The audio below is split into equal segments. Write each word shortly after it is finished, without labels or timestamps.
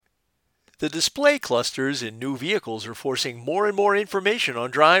The display clusters in new vehicles are forcing more and more information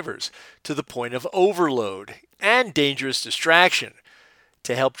on drivers to the point of overload and dangerous distraction.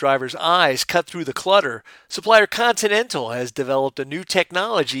 To help drivers' eyes cut through the clutter, supplier Continental has developed a new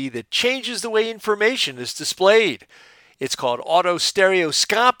technology that changes the way information is displayed. It's called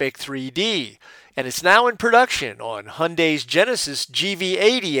Autostereoscopic 3D, and it's now in production on Hyundai's Genesis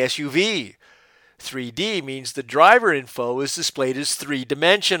GV80 SUV. 3D means the driver info is displayed as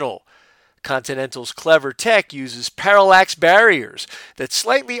three-dimensional. Continental's clever tech uses parallax barriers that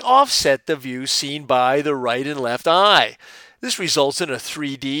slightly offset the view seen by the right and left eye. This results in a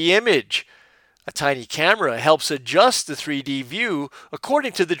 3D image. A tiny camera helps adjust the 3D view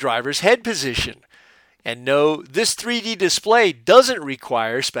according to the driver's head position. And no, this 3D display doesn't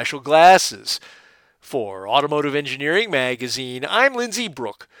require special glasses. For Automotive Engineering Magazine, I'm Lindsay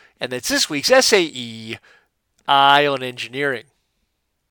Brooke, and that's this week's SAE, Eye on Engineering.